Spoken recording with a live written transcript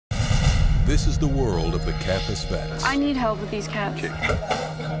This is the world of the campus vets. I need help with these cats. Okay.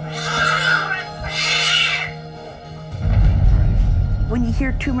 When you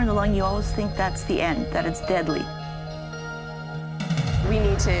hear tumor in the lung, you always think that's the end, that it's deadly. We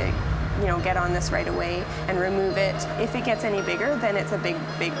need to, get on this right away and remove it. If it gets any bigger, then it's a big,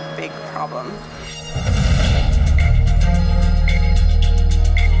 big, big problem.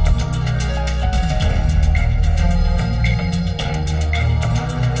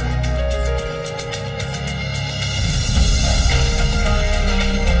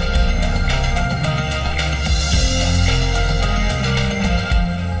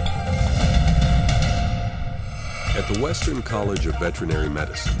 At the Western College of Veterinary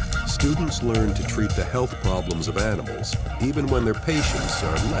Medicine, students learn to treat the health problems of animals, even when their patients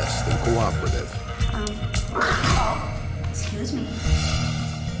are less than cooperative. Excuse me.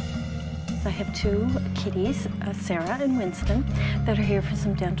 I have two kitties, Sarah and Winston, that are here for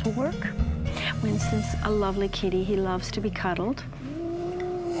some dental work. Winston's a lovely kitty. He loves to be cuddled.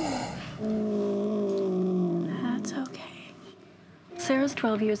 That's okay. Sarah's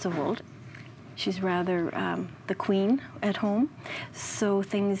 12 years old. She's rather the queen at home, so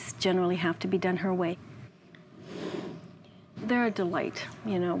things generally have to be done her way. They're a delight,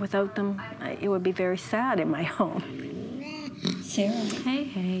 Without them, it would be very sad in my home. Sarah. Hey,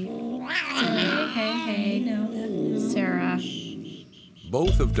 hey. Sarah. Hey, hey. No, Sarah.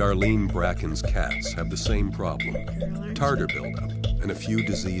 Both of Darlene Bracken's cats have the same problem, tartar buildup and a few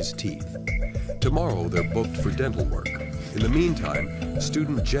diseased teeth. Tomorrow, they're booked for dental work. In the meantime,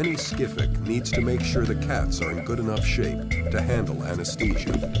 student Jenny Skiffick needs to make sure the cats are in good enough shape to handle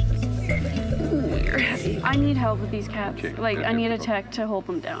anesthesia. I need help with these cats. I need a tech to hold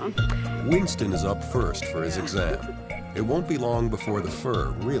them down. Winston is up first for his exam. It won't be long before the fur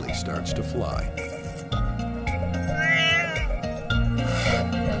really starts to fly.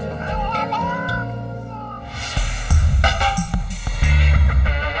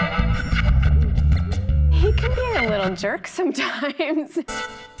 He can be a little jerk sometimes.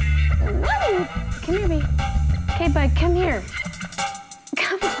 Whoa! Come here, babe. Okay, bud, come here.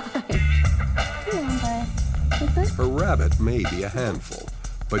 Come on. Come on, bud. Her rabbit may be a handful,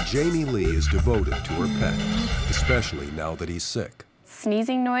 but Jamie Lee is devoted to her pet, especially now that he's sick.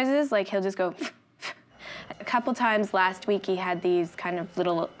 Sneezing noises, he'll just go. A couple times last week he had these kind of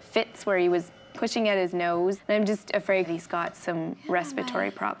little fits where he was pushing at his nose, and I'm just afraid he's got some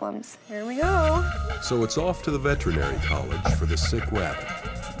respiratory problems. Here we go. So it's off to the veterinary college for the sick rabbit.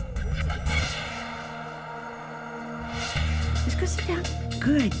 Let's go sit down.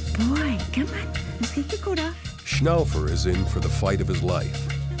 Good boy. Come on. Let's take your coat off. Schnauzer is in for the fight of his life.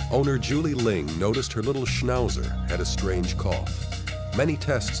 Owner Julie Ling noticed her little Schnauzer had a strange cough. Many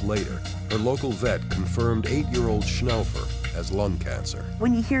tests later, her local vet confirmed 8-year-old Schnauzer has lung cancer.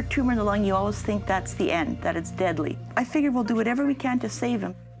 When you hear tumor in the lung, you always think that's the end, that it's deadly. I figured we'll do whatever we can to save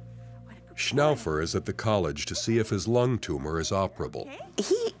him. Schnauzer is at the college to see if his lung tumor is operable.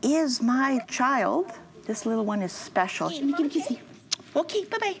 He is my child. This little one is special. Give me a kissy. Okay,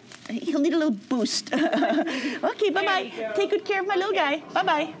 bye-bye. He'll need a little boost. Okay, bye-bye. Take good care of my little guy.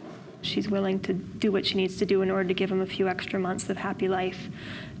 Bye-bye. She's willing to do what she needs to do in order to give him a few extra months of happy life,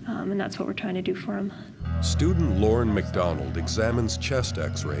 and that's what we're trying to do for him. Student Lauren McDonald examines chest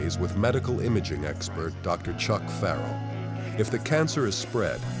x-rays with medical imaging expert Dr. Chuck Farrow. If the cancer is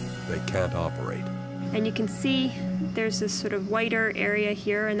spread, they can't operate. And you can see there's this sort of whiter area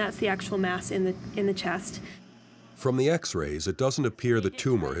here, and that's the actual mass in the chest. From the x-rays, it doesn't appear the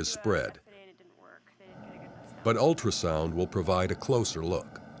tumor has spread. But ultrasound will provide a closer look.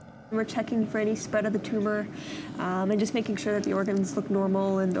 We're checking for any spread of the tumor and just making sure that the organs look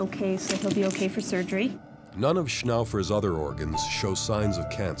normal and okay, so he'll be okay for surgery. None of Schnauzer's other organs show signs of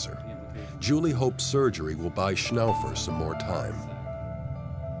cancer. Julie hopes surgery will buy Schnauzer some more time.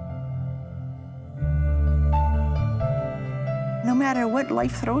 No matter what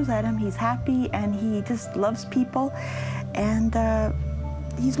life throws at him, he's happy and he just loves people, and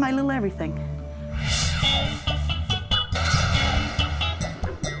he's my little everything.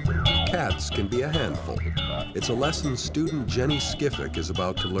 Cats can be a handful. It's a lesson student Jenny Skiffick is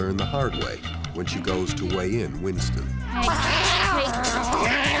about to learn the hard way when she goes to weigh in Winston. Hey.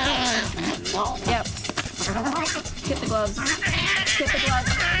 Yep. Get the gloves. Get the gloves.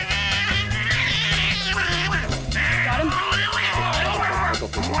 Got him?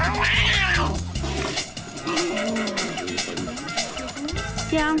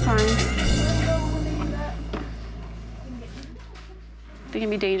 Yeah, I'm fine. They can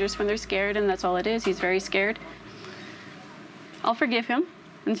be dangerous when they're scared, and that's all it is. He's very scared. I'll forgive him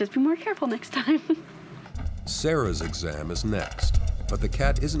and just be more careful next time. Sarah's exam is next. but the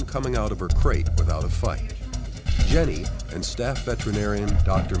cat isn't coming out of her crate without a fight. Jenny and staff veterinarian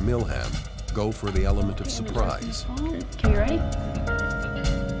Dr. Milham go for the element of surprise. Okay, you ready?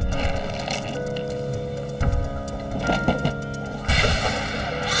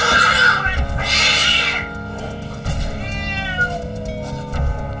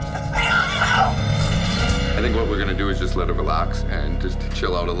 I think what we're going to do is just let her relax and just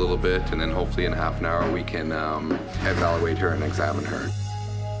chill out a little bit, and then hopefully in half an hour we can evaluate her and examine her.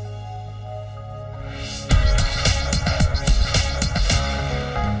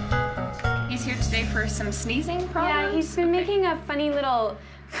 He's here today for some sneezing problems? Yeah, he's been making a funny little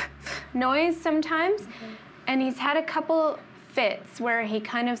noise sometimes, and he's had a couple fits where he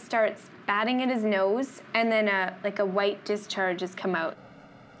kind of starts batting at his nose, and then like a white discharge has come out.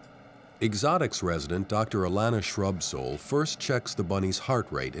 Exotics resident Dr. Alana Shrubsole first checks the bunny's heart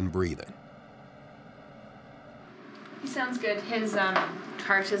rate and breathing. He sounds good. His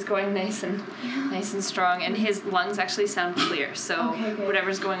heart is going nice and strong, and his lungs actually sound clear. So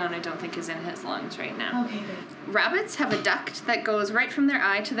whatever's going on, I don't think is in his lungs right now. Okay, good. Rabbits have a duct that goes right from their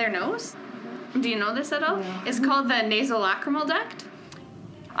eye to their nose. Do you know this at all? No. It's called the nasolacrimal duct.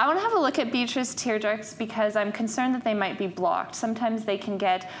 I want to have a look at Beatrice's tear ducts because I'm concerned that they might be blocked. Sometimes they can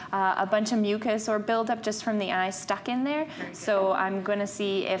get a bunch of mucus or buildup just from the eye stuck in there. So I'm going to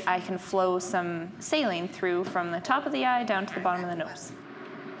see if I can flow some saline through from the top of the eye down to the bottom of the nose.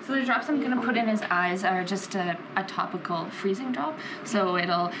 So the drops I'm going to put in his eyes are just a topical freezing drop. So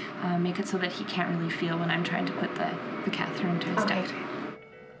it'll make it so that he can't really feel when I'm trying to put the catheter into his duct.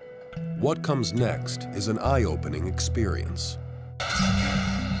 What comes next is an eye-opening experience.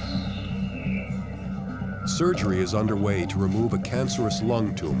 Surgery is underway to remove a cancerous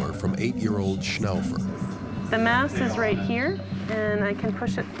lung tumor from 8-year-old Schnauzer. The mass is right here, and I can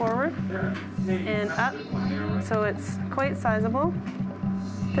push it forward and up, so it's quite sizable.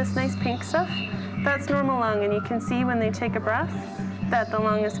 This nice pink stuff, that's normal lung, and you can see when they take a breath that the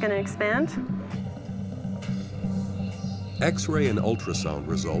lung is going to expand. X-ray and ultrasound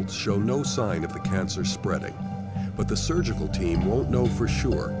results show no sign of the cancer spreading, but the surgical team won't know for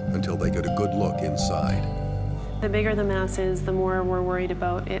sure until they get a good look inside. The bigger the mass is, the more we're worried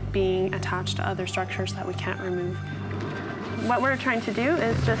about it being attached to other structures that we can't remove. What we're trying to do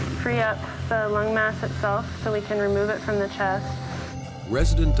is just free up the lung mass itself so we can remove it from the chest.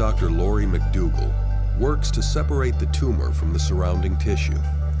 Resident Dr. Lori McDougall works to separate the tumor from the surrounding tissue.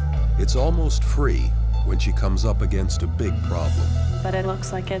 It's almost free when she comes up against a big problem. But it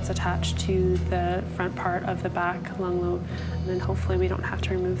looks like it's attached to the front part of the back lung lobe, and then hopefully we don't have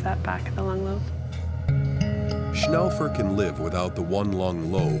to remove that back of the lung lobe. Schnauzer can live without the one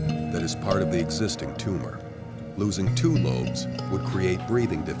lung lobe that is part of the existing tumor. Losing 2 lobes would create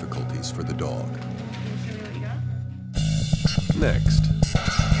breathing difficulties for the dog. Next,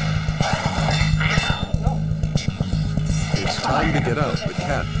 it's time to get out the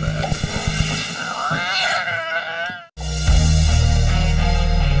cat bag.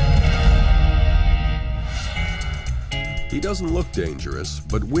 He doesn't look dangerous,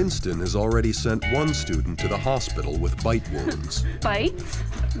 but Winston has already sent one student to the hospital with bite wounds. Bites?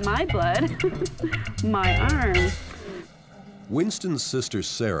 My blood? My arm. Winston's sister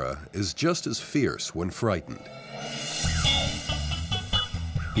Sarah is just as fierce when frightened.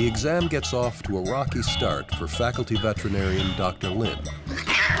 The exam gets off to a rocky start for faculty veterinarian Dr. Lynn.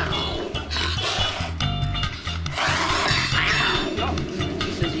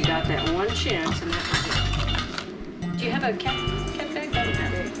 He says you got that one chance, and that was it. Do you have a cat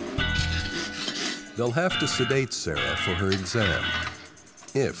bag? They'll have to sedate Sarah for her exam,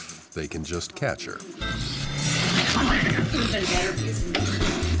 if they can just catch her.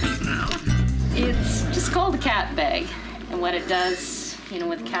 It's just called a cat bag, and what it does,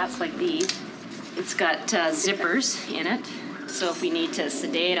 with cats like these, it's got zippers in it. So if we need to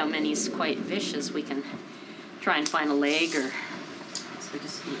sedate him and he's quite vicious, we can try and find a leg, or so we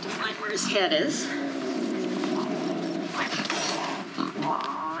just need to find where his head is.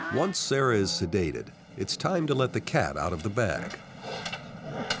 Once Sarah is sedated, it's time to let the cat out of the bag.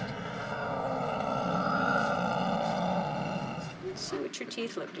 Let's see what your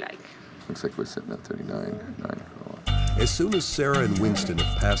teeth look like. Looks like we're sitting at 39.9. As soon as Sarah and Winston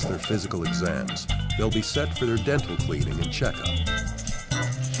have passed their physical exams, they'll be set for their dental cleaning and checkup.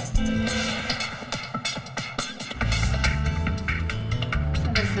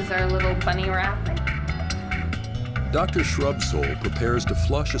 So this is our little bunny wrap. Dr. Shrubsole prepares to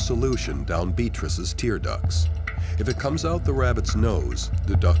flush a solution down Beatrice's tear ducts. If it comes out the rabbit's nose,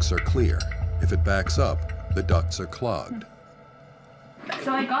 the ducts are clear. If it backs up, the ducts are clogged.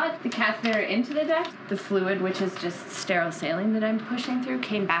 So I got the catheter into the duct. The fluid, which is just sterile saline that I'm pushing through,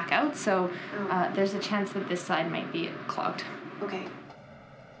 came back out. So there's a chance that this side might be clogged. Okay.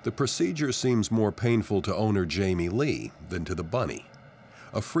 The procedure seems more painful to owner Jamie Lee than to the bunny.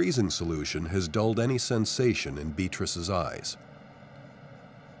 A freezing solution has dulled any sensation in Beatrice's eyes.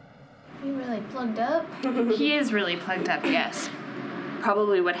 Are you really plugged up? He is really plugged up, yes.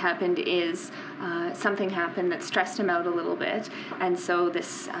 Probably what happened is something happened that stressed him out a little bit, and so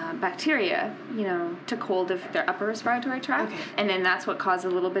this bacteria, took hold of their upper respiratory tract, and then that's what caused a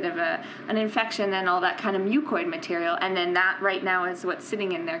little bit of an infection and all that kind of mucoid material, and then that right now is what's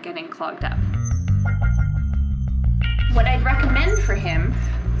sitting in there getting clogged up. What I'd recommend for him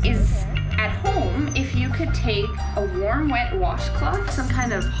is at home, if you could take a warm, wet washcloth, some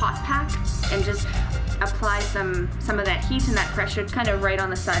kind of hot pack, and just apply some of that heat and that pressure kind of right on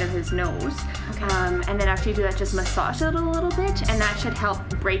the side of his nose. Okay. And then after you do that, just massage it a little bit, and that should help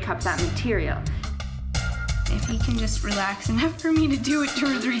break up that material. If he can just relax enough for me to do it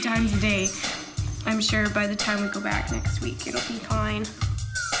 2 or 3 times a day, I'm sure by the time we go back next week, it'll be fine.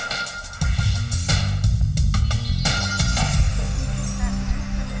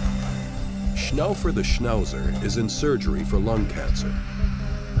 Schnauzer the Schnauzer is in surgery for lung cancer.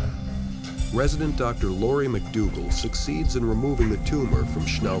 Resident Dr. Lori McDougall succeeds in removing the tumor from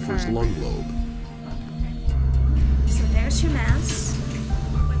Schnauzer's lung lobe. So there's your mass.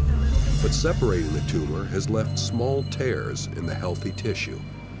 But separating the tumor has left small tears in the healthy tissue.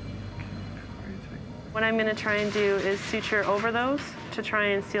 What I'm going to try and do is suture over those to try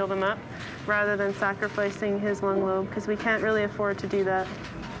and seal them up rather than sacrificing his lung lobe, because we can't really afford to do that.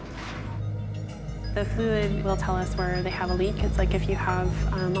 The fluid will tell us where they have a leak. It's like if you have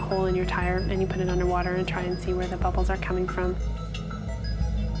a hole in your tire and you put it underwater and try and see where the bubbles are coming from.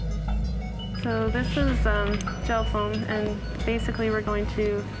 So this is gel foam, and basically we're going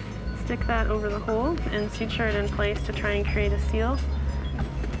to stick that over the hole and suture it in place to try and create a seal.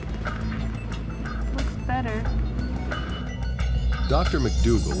 Looks better. Dr.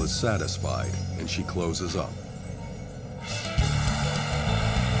 McDougall is satisfied, and she closes up.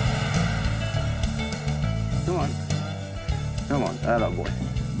 Come on, atta boy.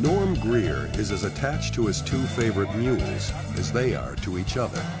 Norm Greer is as attached to his 2 favorite mules as they are to each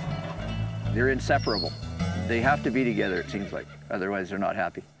other. They're inseparable. They have to be together, it seems like. Otherwise, they're not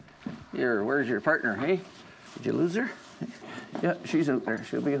happy. Here, where's your partner, hey? Did you lose her? Yeah, she's out there.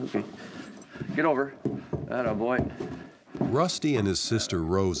 She'll be okay. Get over. Atta boy. Rusty and his sister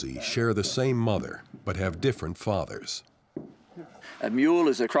Rosie share the same mother, but have different fathers. A mule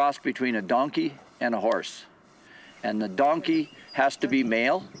is a cross between a donkey and a horse. And the donkey has to be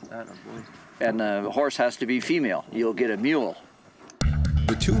male, and the horse has to be female. You'll get a mule.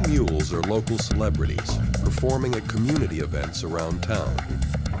 The 2 mules are local celebrities, performing at community events around town.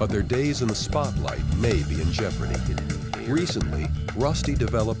 But their days in the spotlight may be in jeopardy. Recently, Rusty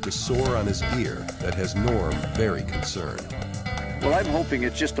developed a sore on his ear that has Norm very concerned. Well, I'm hoping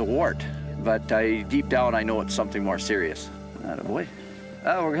it's just a wart, but deep down I know it's something more serious. Atta boy.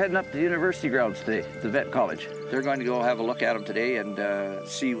 We're heading up to the university grounds today, the vet college. They're going to go have a look at him today and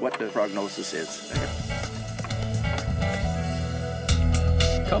see what the prognosis is.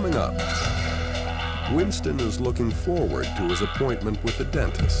 Coming up, Winston is looking forward to his appointment with the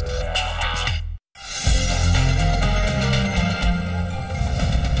dentist.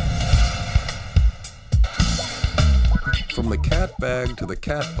 From the cat bag to the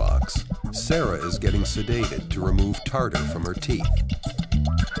cat box, Sarah is getting sedated to remove tartar from her teeth.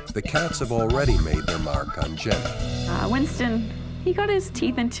 The cats have already made their mark on Jenny. Winston, he got his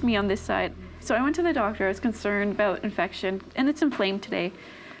teeth into me on this side. So I went to the doctor. I was concerned about infection, and it's inflamed today.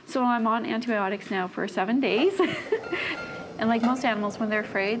 So I'm on antibiotics now for 7 days. And like most animals, when they're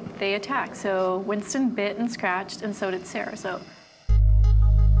afraid, they attack. So Winston bit and scratched, and so did Sarah. So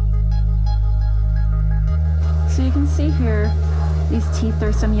you can see here, these teeth,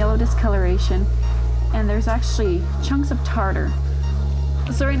 there's some yellow discoloration, and there's actually chunks of tartar.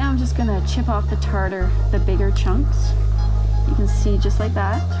 So right now I'm just gonna chip off the tartar, the bigger chunks. You can see just like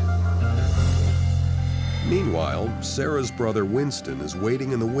that. Meanwhile, Sarah's brother Winston is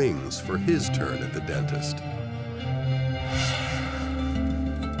waiting in the wings for his turn at the dentist.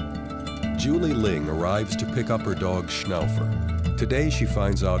 Julie Ling arrives to pick up her dog Schnauzer. Today she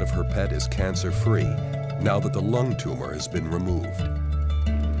finds out if her pet is cancer-free, now that the lung tumor has been removed.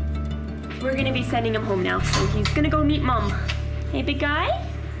 We're gonna be sending him home now, so he's gonna go meet Mom. Hey, big guy,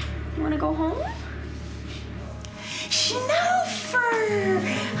 you wanna go home? Schnauzer!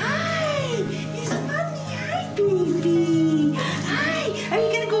 Hi! He's a puppy. Hi, baby. Hi! Are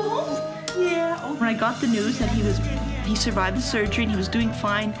you gonna go home? Yeah. When I got the news that he He survived the surgery and he was doing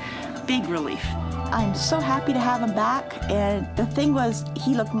fine. Big relief. I'm so happy to have him back, and the thing was,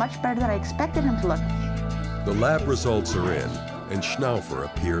 he looked much better than I expected him to look. The lab results are in, and Schnauzer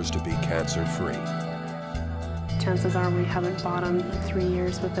appears to be cancer-free. Chances are we haven't bought him 3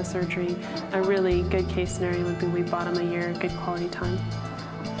 years with the surgery. A really good case scenario would be we bought him a year, good quality time.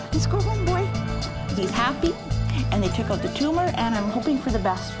 Let's go home, boy. He's happy, and they took out the tumor, and I'm hoping for the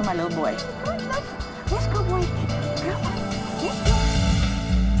best for my little boy. Let's go, boy. Come on. Let's go.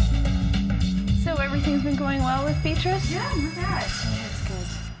 So everything's been going well with Beatrice? Yeah, not bad. That's good.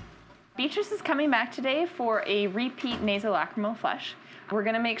 Beatrice is coming back today for a repeat nasolacrimal flush. We're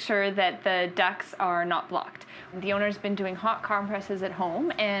going to make sure that the ducts are not blocked. The owner's been doing hot compresses at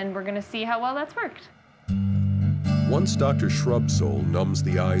home, and we're going to see how well that's worked. Once Dr. Shrubsole numbs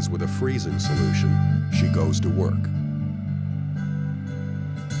the eyes with a freezing solution, she goes to work.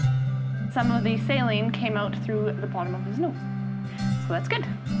 Some of the saline came out through the bottom of his nose, so that's good.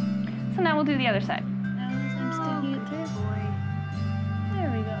 So now we'll do the other side. I'm sticking it through. There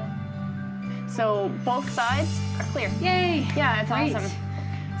we go. So both sides are clear. Yay! Yeah, it's Great. awesome.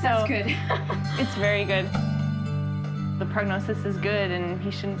 That's good. It's very good. The prognosis is good, and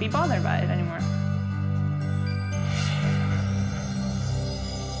he shouldn't be bothered by it anymore.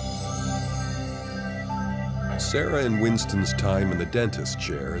 Sarah and Winston's time in the dentist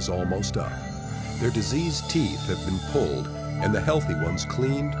chair is almost up. Their diseased teeth have been pulled, and the healthy ones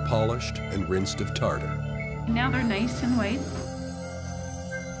cleaned, polished, and rinsed of tartar. Now they're nice and white.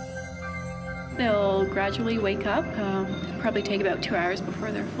 They'll gradually wake up, probably take about 2 hours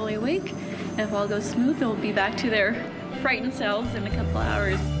before they're fully awake. And if all goes smooth, they'll be back to their frightened selves in a couple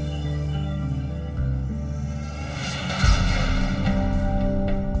hours.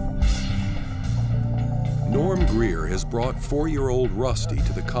 Norm Greer has brought 4-year-old Rusty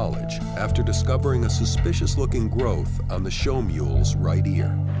to the college after discovering a suspicious-looking growth on the show mule's right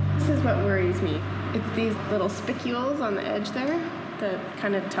ear. This is what worries me. It's these little spicules on the edge there that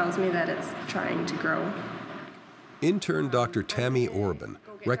kind of tells me that it's trying to grow. Intern Dr. Tammy Orban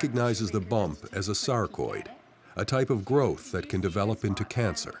recognizes the bump as a sarcoid, a type of growth that can develop into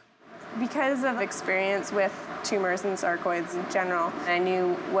cancer. Because of experience with tumors and sarcoids in general, I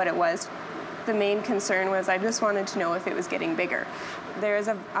knew what it was. The main concern was I just wanted to know if it was getting bigger. There is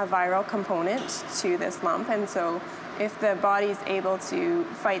a viral component to this lump, and so if the body's able to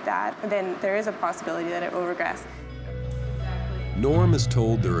fight that, then there is a possibility that it will regress. Norm is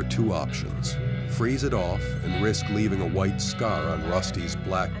told there are 2 options: freeze it off and risk leaving a white scar on Rusty's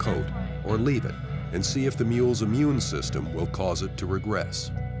black coat, or leave it and see if the mule's immune system will cause it to regress.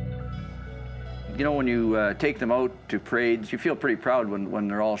 You know, when you take them out to parades, you feel pretty proud when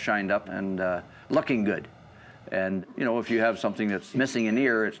they're all shined up and looking good. And, you know, if you have something that's missing an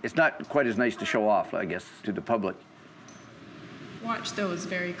ear, it's not quite as nice to show off, I guess, to the public. Watch those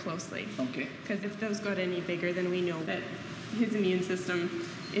very closely. Okay. Because if those got any bigger, then we know that his immune system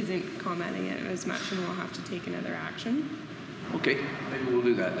isn't combating it as much, and we'll have to take another action. Okay, maybe we'll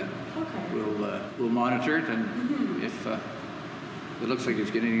do that then. Okay. We'll monitor it, and if it looks like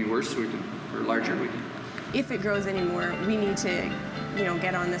it's getting any worse, or larger, we can. If it grows anymore, we need to,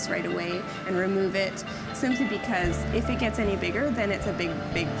 get on this right away and remove it, simply because if it gets any bigger, then it's a big,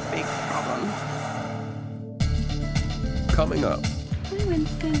 big, big problem. Coming up, Hi,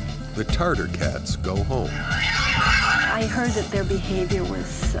 Winston. the Tartar cats go home. I heard that their behavior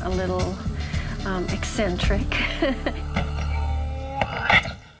was a little eccentric.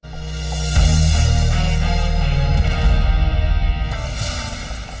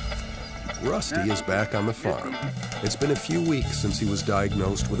 Rusty is back on the farm. It's been a few weeks since he was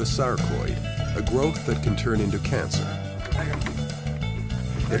diagnosed with a sarcoid, a growth that can turn into cancer.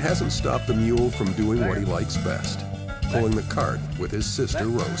 It hasn't stopped the mule from doing what he likes best, pulling the cart with his sister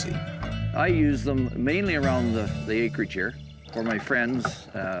Rosie. I use them mainly around the acreage here for my friends,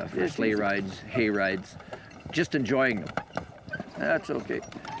 for sleigh rides, hay rides, just enjoying them. That's okay.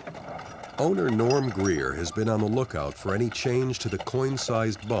 Owner Norm Greer has been on the lookout for any change to the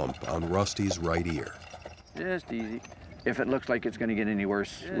coin-sized bump on Rusty's right ear. Just easy. If it looks like it's going to get any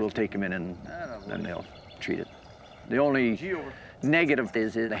worse, we'll take him in and they'll treat it. The only negative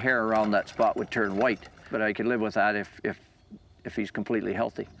is the hair around that spot would turn white, but I could live with that if he's completely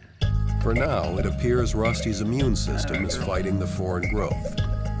healthy. For now, it appears Rusty's immune system is fighting the foreign growth.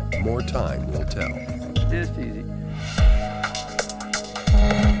 More time will tell. Just easy.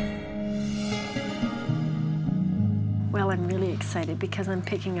 Well, I'm really excited because I'm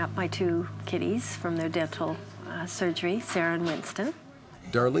picking up my 2 kitties from their dental surgery, Sarah and Winston.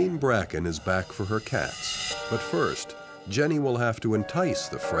 Darlene Bracken is back for her cats. But first, Jenny will have to entice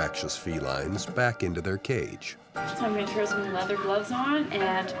the fractious felines back into their cage. So I'm going to throw some leather gloves on,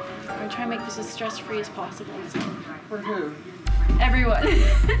 and I'm going to try and make this as stress-free as possible. So, for who? Everyone.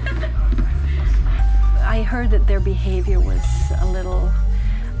 I heard that their behavior was a little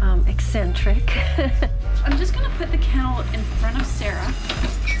eccentric. I'm just going to put the kennel in front of Sarah,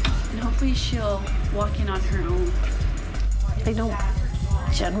 and hopefully she'll walk in on her own. They don't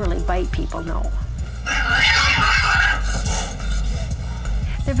generally bite people, no.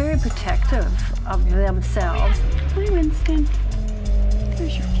 They're very protective of themselves. Hi, Winston.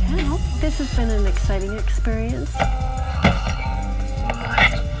 There's your kennel. This has been an exciting experience.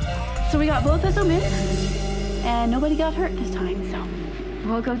 So we got both of them in, and nobody got hurt this time, so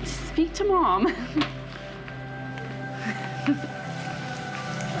we'll go speak to Mom. Look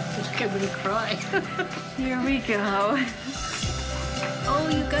at me cry. Here we go. Oh,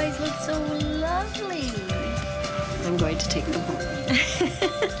 you guys look so lovely. I'm going to take them home.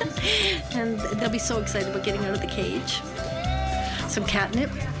 And they'll be so excited about getting out of the cage. Some catnip,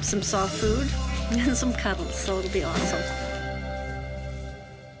 some soft food, and some cuddles, so it'll be awesome.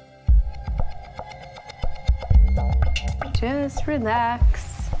 Just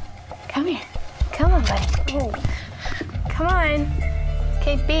relax. Come here. Come on, buddy. Oh. Come on.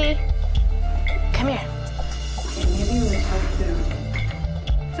 KB. Come here.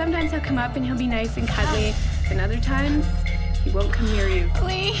 Sometimes he'll come up and he'll be nice and cuddly, and other times he won't come near you.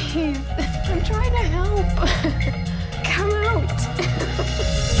 Please. I'm trying to help. Come out.